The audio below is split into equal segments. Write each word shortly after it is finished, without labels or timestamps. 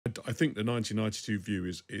I think the 1992 view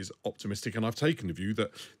is optimistic, and I've taken the view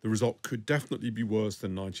that the result could definitely be worse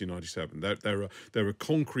than 1997. There are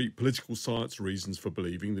concrete political science reasons for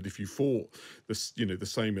believing that if you fought the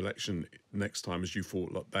same election next time as you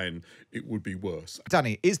fought then, it would be worse.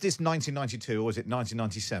 Danny, is this 1992 or is it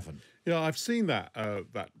 1997? Yeah, I've seen that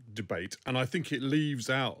debate, and I think it leaves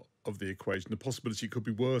out of the equation the possibility it could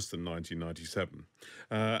be worse than 1997,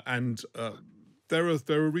 There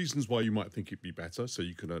are reasons why you might think it'd be better. So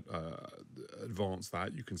you can advance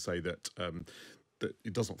that. You can say that that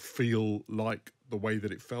it doesn't feel like the way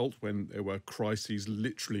that it felt when there were crises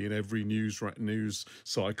literally in every news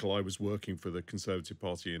cycle. I was working for the Conservative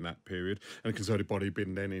Party in that period, and the Conservative Party had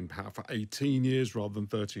been then in power for 18 years rather than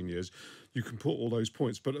 13 years. You can put all those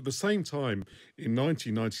points. But at the same time, in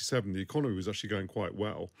 1997, the economy was actually going quite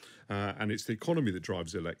well, and it's the economy that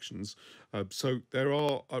drives elections. So there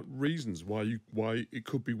are reasons why it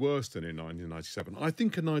could be worse than in 1997. I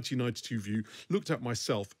think a 1992 view, looked at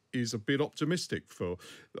myself, is a bit optimistic.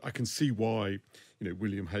 I can see why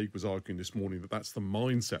William Hague was arguing this morning that that's the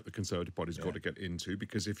mindset the Conservative Party's got to get into,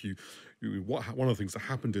 because one of the things that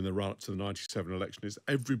happened in the run-up to the 97 election is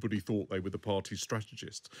everybody thought they were the party's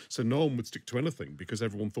strategists. So no one would stick to anything because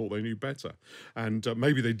everyone thought they knew better. And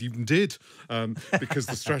maybe they even did, because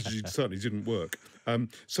the strategy certainly didn't work.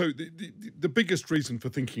 So the biggest reason for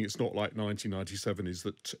thinking it's not like 1997 is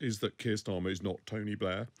that Keir Starmer is not Tony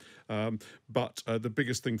Blair. But the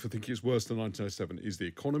biggest thing for thinking it's worse than 1997 is the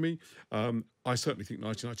economy. I certainly think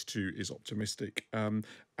 1992 is optimistic. And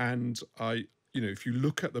if you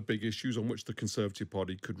look at the big issues on which the Conservative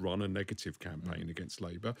Party could run a negative campaign against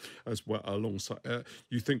Labour, as well alongside,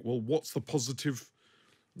 you think, well, what's the positive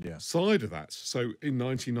side of that? So in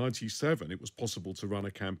 1997, it was possible to run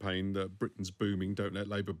a campaign that Britain's booming, don't let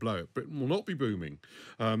Labour blow it. Britain will not be booming.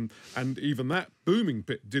 And even that booming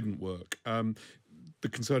bit didn't work. The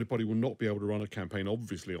Conservative Party will not be able to run a campaign,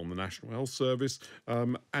 obviously, on the National Health Service,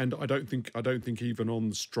 and I don't think even on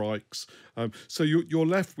the strikes. So you're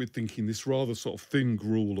left with thinking this rather sort of thin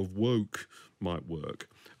gruel of woke might work.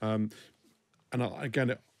 And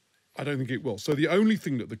again, I don't think it will. So the only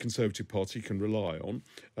thing that the Conservative Party can rely on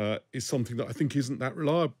is something that I think isn't that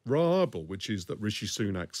reliable, which is that Rishi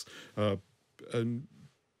Sunak's,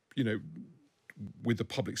 with the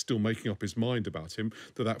public still making up his mind about him,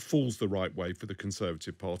 that falls the right way for the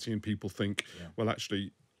Conservative Party, and people think, well,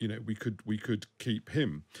 actually, we could keep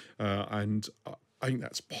him, and I think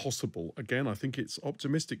that's possible. Again, I think it's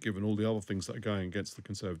optimistic given all the other things that are going against the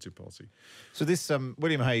Conservative Party. So this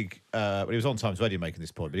William Hague, he was on Times Radio making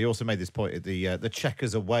this point, but he also made this point at the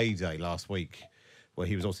Chequers away day last week, where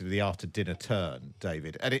he was also the after dinner turn,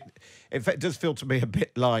 David, and it in fact does feel to me a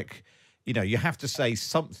bit like you have to say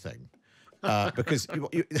something. Because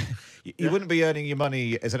you wouldn't be earning your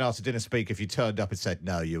money as an after-dinner speaker if you turned up and said,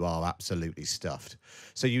 no, you are absolutely stuffed.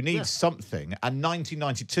 So you need something. And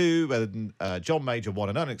 1992, when John Major won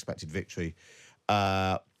an unexpected victory,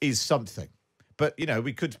 is something. But,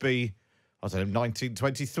 we could be,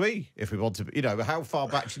 1923 if we want to. How far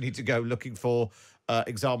back do you need to go looking for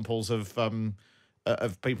examples of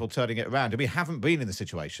people turning it around? And we haven't been in the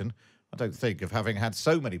situation, I don't think, of having had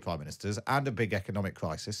so many prime ministers and a big economic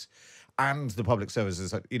crisis and the public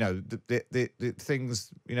services, the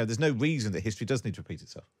things, there's no reason that history does need to repeat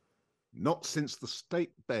itself. Not since the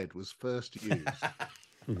state bed was first used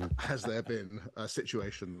has there been a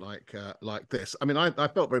situation like this. I mean, I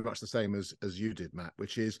felt very much the same as you did, Matt,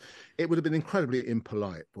 which is it would have been incredibly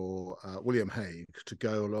impolite for William Hague to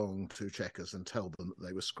go along to Chequers and tell them that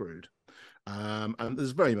they were screwed. And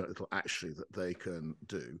there's very little actually that they can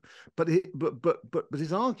do. But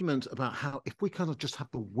his argument about how if we kind of just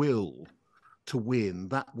have the will to win,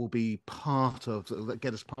 that will be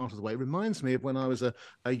get us part of the way. It reminds me of when I was a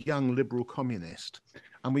young liberal communist,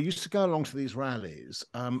 and we used to go along to these rallies,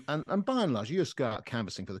 and by and large, you just go out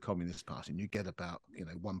canvassing for the Communist Party, and you get about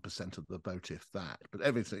 1% of the vote, if that. But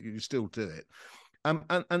everything you still do it. And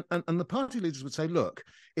the party leaders would say, look,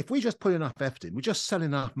 if we just put enough effort in, we just sell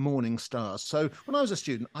enough Morning Stars. So when I was a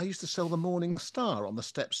student, I used to sell the Morning Star on the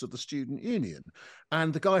steps of the Student Union.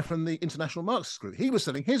 And the guy from the International Marxist Group, he was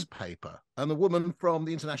selling his paper. And the woman from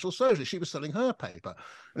the International Socialist, she was selling her paper.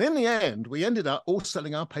 And in the end, we ended up all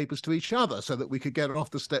selling our papers to each other so that we could get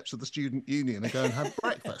off the steps of the Student Union and go and have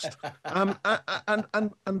breakfast. And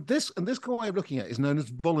this way of looking at it is known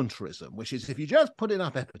as voluntarism, which is if you just put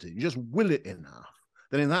enough effort in, you just will it enough,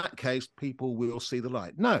 then in that case, people will see the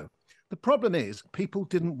light. No, the problem is people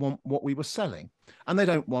didn't want what we were selling, and they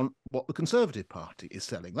don't want what the Conservative Party is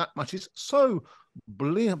selling. That much is so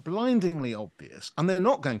blindingly obvious, and they're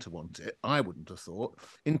not going to want it, I wouldn't have thought,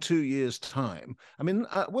 in 2 years' time. I mean,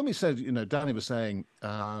 when we said, Danny was saying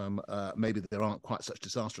maybe there aren't quite such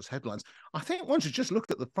disastrous headlines, I think one should just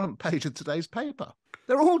look at the front page of today's paper.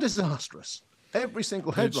 They're all disastrous. Every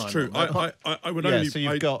single headline. It's true. I would only... So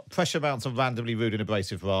you've got pressure mounts on randomly rude and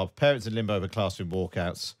abrasive Rob, parents in limbo over classroom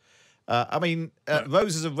walkouts.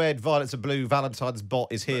 Roses are red, violets are blue, Valentine's bot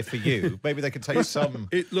is here for you. Maybe they could take some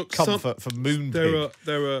comfort from Moonpig.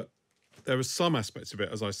 There are some aspects of it,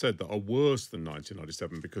 as I said, that are worse than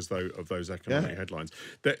 1997 because of those economic headlines.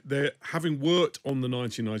 They're having worked on the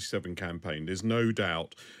 1997 campaign, there's no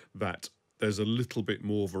doubt that there's a little bit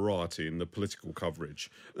more variety in the political coverage.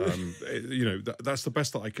 That's the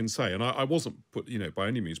best that I can say. And I wasn't by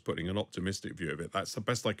any means putting an optimistic view of it. That's the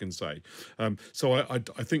best I can say. So I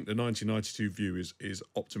think the 1992 view is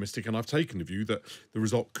optimistic, and I've taken the view that the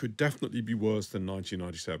result could definitely be worse than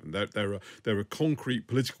 1997. There are concrete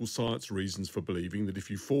political science reasons for believing that if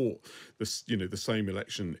you fought the same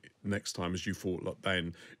election next time as you fought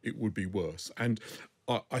then, it would be worse. And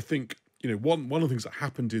I think one of the things that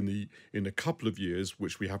happened in a couple of years,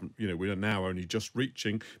 which we haven't, we are now only just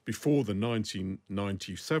reaching before the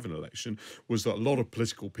 1997 election, was that a lot of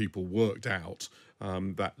political people worked out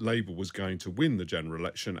that Labour was going to win the general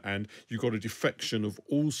election, and you got a defection of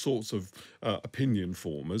all sorts of opinion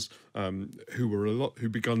formers who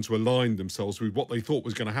begun to align themselves with what they thought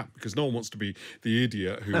was going to happen, because no one wants to be the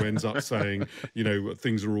idiot who ends up saying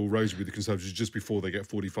things are all rosy with the Conservatives just before they get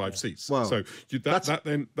 45 seats. Well, so that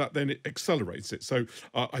then it accelerates it. So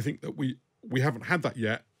I think that we haven't had that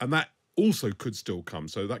yet, and that also could still come,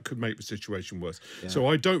 so that could make the situation worse. Yeah. So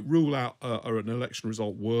I don't rule out an election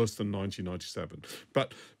result worse than 1997,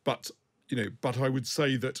 but I would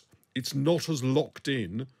say that it's not as locked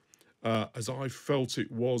in as I felt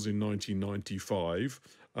it was in 1995.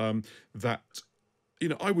 That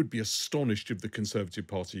I would be astonished if the Conservative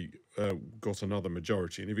Party got another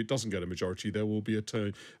majority, and if it doesn't get a majority, there will be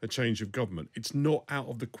a change of government. It's not out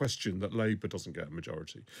of the question that Labour doesn't get a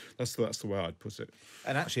majority. That's the way I'd put it.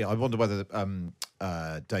 And actually, I wonder whether,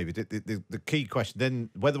 David, the key question then,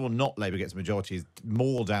 whether or not Labour gets a majority is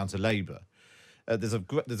more down to Labour. I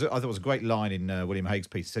thought it was a great line in William Hague's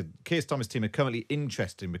piece. It said, Keir Starmer's team are currently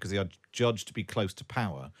interesting because they are judged to be close to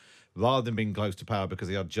power, rather than being close to power because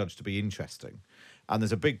they are judged to be interesting. And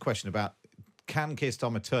there's a big question about, can Keir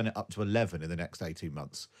Starmer turn it up to 11 in the next 18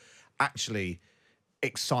 months? Actually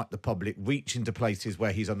excite the public, reach into places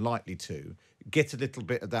where he's unlikely to, get a little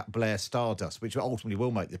bit of that Blair stardust, which ultimately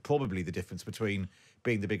will make probably the difference between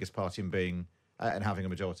being the biggest party and having a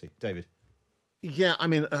majority. David? Yeah, I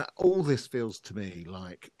mean, all this feels to me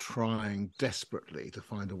like trying desperately to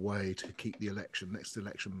find a way to keep the next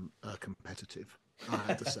election competitive, I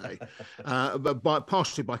have to say, but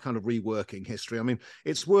partially by kind of reworking history. I mean,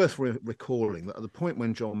 it's worth recalling that at the point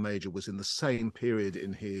when John Major was in the same period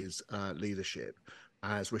in his leadership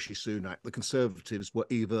as Rishi Sunak, the Conservatives were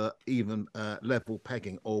either even level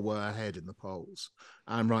pegging or were ahead in the polls.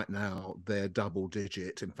 And right now they're double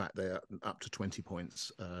digit. In fact, they're up to 20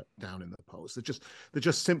 points down in the polls. There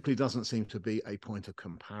just simply doesn't seem to be a point of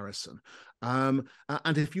comparison. And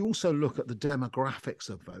if you also look at the demographics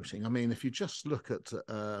of voting, I mean, if you just look at,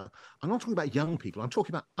 I'm not talking about young people, I'm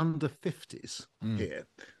talking about under 50s here,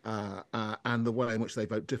 and the way in which they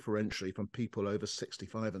vote differentially from people over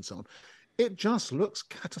 65 and so on. It just looks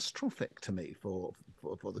catastrophic to me for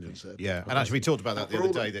the Conservatives. Yeah, and actually we talked about that the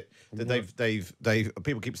other day, that they've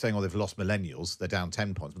people keep saying, they've lost millennials, they're down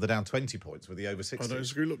 10 points, but they're down 20 points with the over 60s. I don't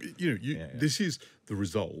disagree. Look, this is the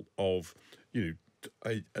result of,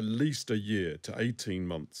 at least a year to 18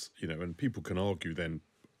 months, and people can argue then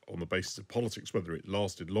on the basis of politics whether it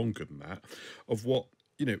lasted longer than that, of what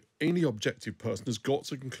any objective person has got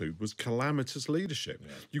to conclude was calamitous leadership.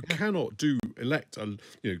 Yeah. You cannot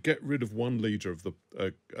get rid of one leader of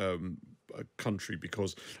the country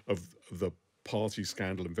because of the party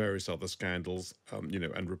scandal and various other scandals,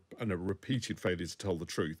 and a repeated failure to tell the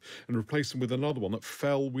truth, and replace them with another one that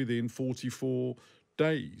fell within 44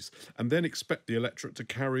 days, and then expect the electorate to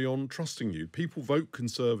carry on trusting you. People vote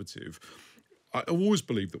Conservative. I always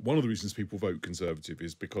believe that one of the reasons people vote Conservative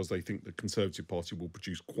is because they think the Conservative Party will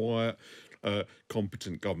produce quiet,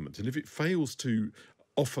 competent government. And if it fails to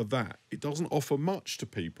offer that, it doesn't offer much to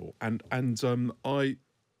people. And I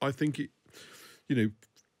think it,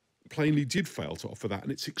 plainly did fail to offer that,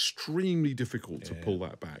 and it's extremely difficult to pull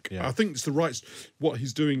that back. Yeah. I think it's what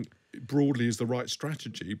he's doing broadly is the right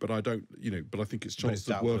strategy, but I don't, but I think its chances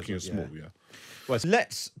of working are small. Yeah. Well, so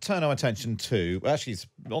let's turn our attention to, actually, it's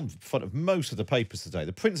on front of most of the papers today.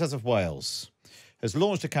 The Princess of Wales has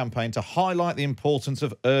launched a campaign to highlight the importance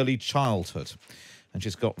of early childhood. And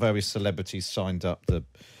she's got various celebrities signed up,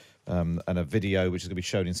 and a video which is going to be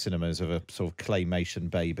shown in cinemas of a sort of claymation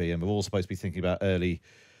baby. And we're all supposed to be thinking about early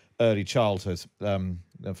childhood.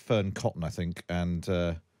 Fern Cotton, I think,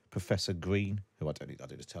 and Professor Green, who I don't need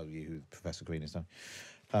to tell you who Professor Green is now.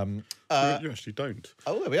 You actually don't.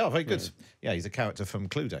 Oh, there we are. Very good. Yeah, he's a character from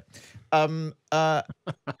Cluedo. On the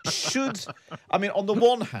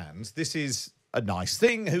one hand, this is a nice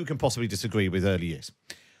thing. Who can possibly disagree with early years?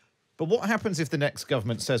 But what happens if the next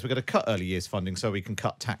government says we're going to cut early years funding so we can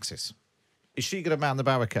cut taxes? Is she going to man the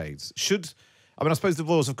barricades? I suppose the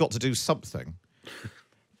Royals have got to do something.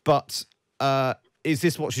 But is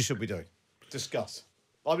this what she should be doing? Discuss.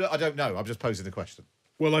 I don't know. I'm just posing the question.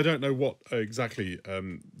 Well, I don't know what exactly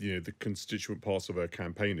the constituent parts of her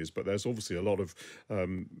campaign is, but there's obviously a lot of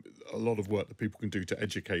work that people can do to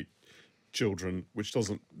educate children, which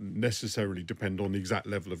doesn't necessarily depend on the exact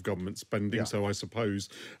level of government spending. Yeah. So I suppose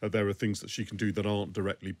there are things that she can do that aren't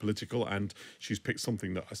directly political, and she's picked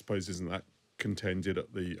something that I suppose isn't that contended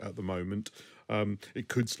at the moment. It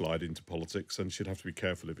could slide into politics, and she'd have to be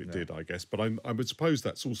careful if it did, I guess. But I would suppose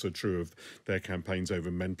that's also true of their campaigns over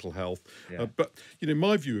mental health. Yeah. But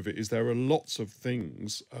my view of it is there are lots of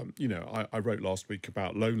things. I wrote last week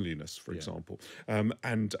about loneliness, for example,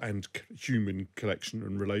 and human connection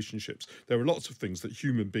and relationships. There are lots of things that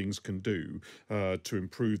human beings can do to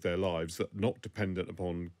improve their lives that are not dependent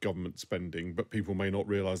upon government spending, but people may not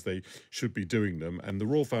realise they should be doing them. And the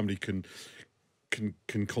royal family can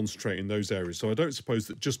concentrate in those areas. So I don't suppose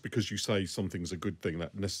that just because you say something's a good thing,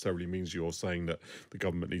 that necessarily means you're saying that the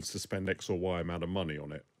government needs to spend X or Y amount of money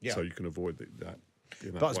on it. Yeah. So you can avoid that.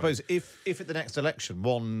 But I suppose if at the next election,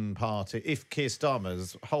 one party, if Keir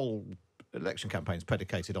Starmer's whole election campaign is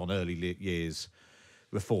predicated on early years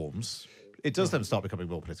reforms, it does then start becoming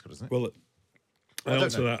more political, doesn't it? Well, I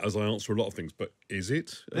answer that as I answer a lot of things, but is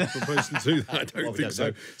it a proposal to that? I don't think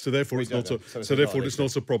so. So therefore, it's not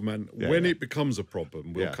a problem. And when it becomes a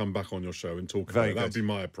problem, we'll come back on your show and talk about it. That would be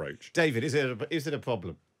my approach. David, is it a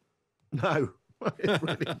problem? No. It's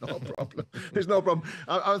really not a problem. It's no problem.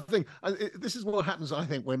 I think this is what happens. I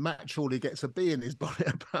think when Matt Chorley gets a bee in his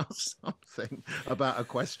bonnet about something, about a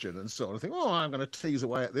question, and sort of think, "Oh, I'm going to tease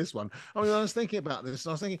away at this one." I was thinking about this, and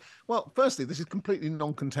I was thinking, well, firstly, this is completely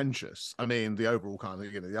non-contentious. The overall kind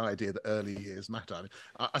of, the idea that early years matter.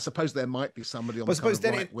 I suppose there might be somebody on the kind of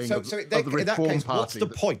right wing of the Reform Party. What's the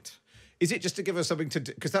point? Is it just to give us something to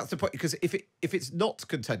do? Because that's the point. Because if it's not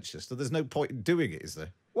contentious, then there's no point in doing it, is there?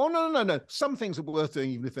 Well, no. Some things are worth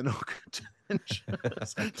doing even if they're not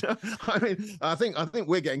contentious. I think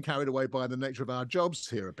we're getting carried away by the nature of our jobs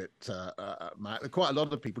here a bit, Matt. Quite a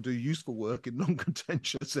lot of people do useful work in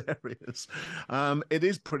non-contentious areas. It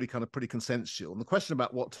is pretty consensual. And the question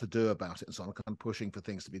about what to do about it and so on, kind of pushing for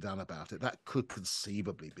things to be done about it, that could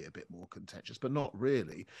conceivably be a bit more contentious, but not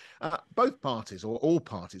really. Both parties or all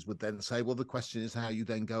parties would then say, well, the question is how you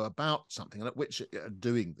then go about something, and at which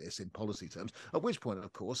doing this in policy terms, at which point,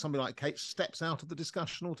 of course, somebody like Kate steps out of the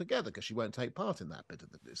discussion altogether because she won't take part in that bit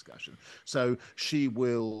of the discussion. So she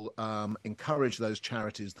will encourage those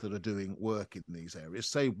charities that are doing work in these areas,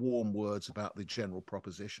 say warm words about the general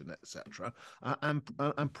proposition, etc.,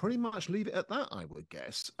 and pretty much leave it at that, I would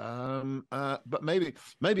guess. But maybe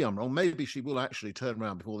I'm wrong. Maybe she will actually turn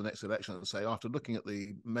around before the next election and say, after looking at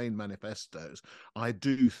the main manifestos, I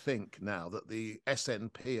do think now that the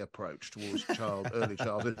SNP approach towards early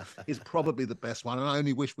childhood is probably the best one, and I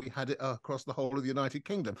only wish we had it across the whole of the United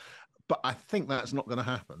Kingdom. But I think that's not going to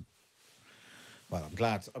happen. Well, I'm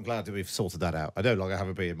glad that we've sorted that out. I no longer have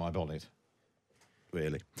a bee in my bonnet,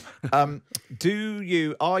 really.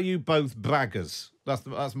 Are you both braggers?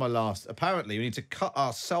 That's my last. Apparently, we need to cut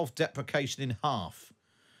our self-deprecation in half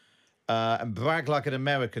and brag like an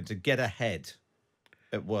American to get ahead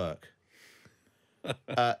at work.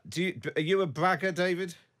 Are you a bragger,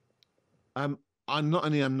 David? I'm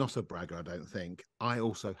not a bragger, I don't think. I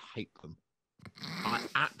also hate them. I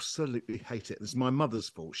absolutely hate it. This is my mother's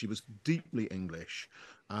fault. She was deeply English.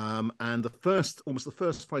 And almost the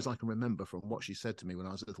first phrase I can remember from what she said to me when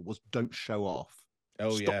I was little was, "Don't show off."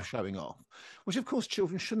 Stop showing off, which of course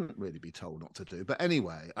children shouldn't really be told not to do. But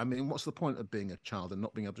anyway, what's the point of being a child and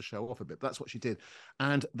not being able to show off a bit? That's what she did.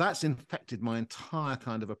 And that's infected my entire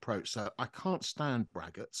kind of approach. So I can't stand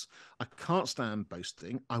braggarts. I can't stand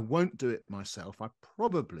boasting. I won't do it myself. I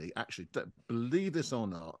probably, actually, believe this or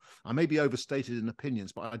not, I may be overstated in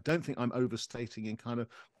opinions, but I don't think I'm overstating in kind of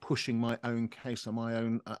pushing my own case and my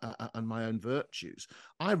own virtues.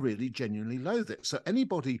 I really genuinely loathe it. So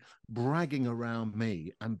anybody bragging around me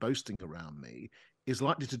and boasting around me is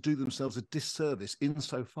likely to do themselves a disservice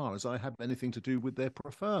insofar as I have anything to do with their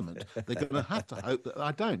preferment. They're going to have to hope that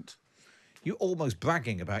I don't. You're almost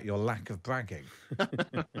bragging about your lack of bragging.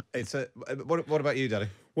 What about you, Daddy?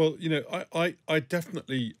 Well, I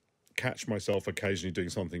definitely catch myself occasionally doing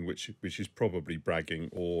something which is probably bragging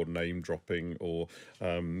or name dropping or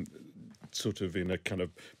sort of in a kind of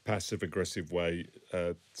passive aggressive way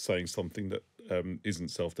saying something that isn't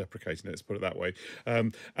self-deprecating, let's put it that way,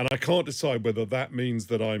 and I can't decide whether that means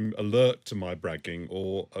that I'm alert to my bragging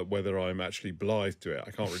or whether I'm actually blithe to it.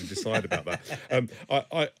 I can't really decide about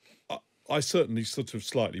that. I certainly sort of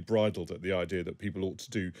slightly bridled at the idea that people ought to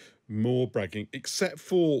do more bragging, except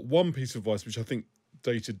for one piece of advice which I think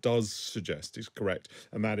data does suggest is correct,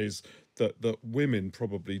 and that is that women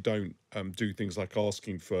probably don't do things like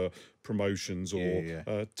asking for promotions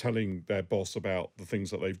or telling their boss about the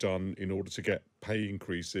things that they've done in order to get pay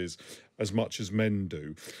increases as much as men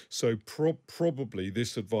do. So probably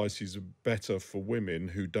this advice is better for women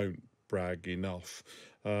who don't brag enough,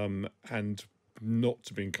 and not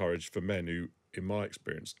to be encouraged for men who, in my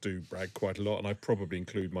experience, do brag quite a lot, and I probably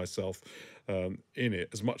include myself in it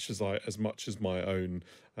as much as my own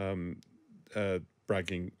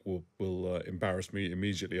bragging will embarrass me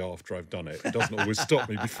immediately after I've done it. It doesn't always stop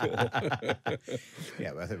me before.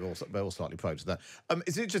 Yeah, I think we're all slightly prone to that.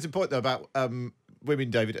 It's an interesting point though about women,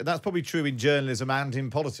 David, and that's probably true in journalism and in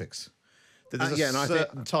politics. That there's a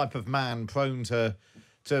certain type of man prone to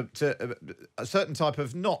a certain type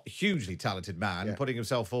of not hugely talented man putting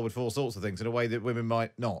himself forward for all sorts of things in a way that women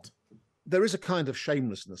might not. There is a kind of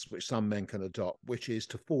shamelessness which some men can adopt, which is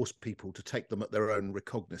to force people to take them at their own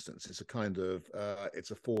recognizance. It's a kind of,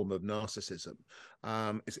 it's a form of narcissism.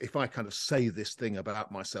 If I kind of say this thing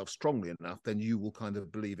about myself strongly enough, then you will kind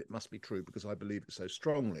of believe it must be true because I believe it so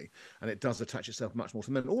strongly. And it does attach itself much more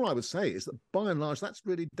to men. All I would say is that by and large, that's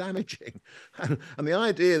really damaging. And the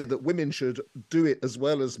idea that women should do it as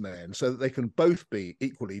well as men so that they can both be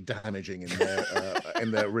equally damaging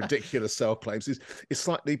in their ridiculous self-claims is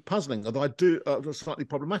slightly puzzling. Although I do slightly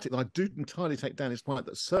problematic. I do entirely take Danny's point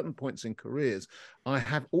that at certain points in careers, I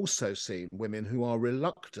have also seen women who are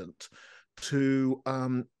reluctant to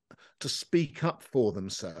speak up for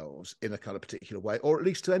themselves in a kind of particular way, or at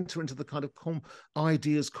least to enter into the kind of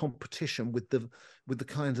ideas competition with the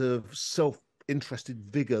kind of self-interested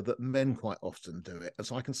vigor that men quite often do it. And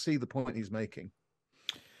so I can see the point he's making.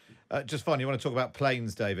 Just finally, you want to talk about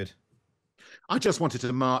planes, David? I just wanted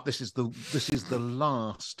to mark this is the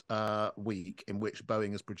last week in which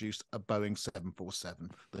Boeing has produced a Boeing 747,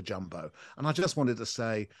 the jumbo, and I just wanted to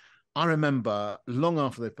say, I remember long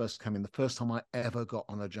after they first came in, the first time I ever got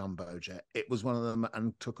on a jumbo jet, it was one of them,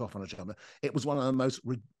 and took off on a jumbo. It was one of the most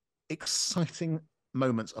exciting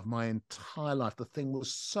moments of my entire life. The thing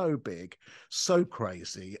was so big, so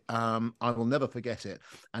crazy. I will never forget it.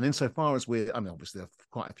 And insofar as obviously there are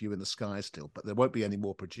quite a few in the sky still, but there won't be any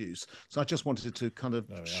more produced. So I just wanted to kind of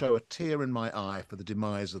show a tear in my eye for the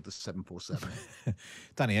demise of the 747.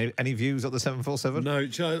 Danny, any views on the 747? No,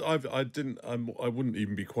 I didn't. I wouldn't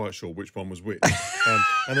even be quite sure which one was which.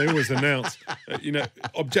 And they always announce,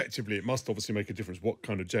 objectively, it must obviously make a difference what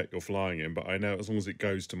kind of jet you're flying in. But I know as long as it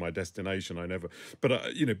goes to my destination, I never. But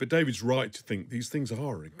but David's right to think these things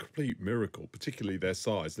are a complete miracle, particularly their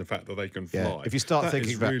size and the fact that they can fly. Yeah. If you start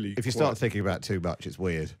thinking about too much, it's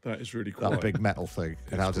weird. That is really quite that big metal thing.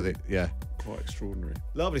 And how did it? Yeah, quite extraordinary.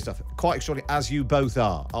 Lovely stuff. Quite extraordinary, as you both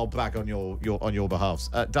are. I'll brag on your behalves.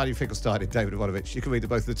 Daniel Finkelstein and David Aaronovitch. You can read the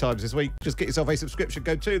both of the Times this week. Just get yourself a subscription.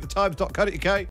 Go to thetimes.co.uk.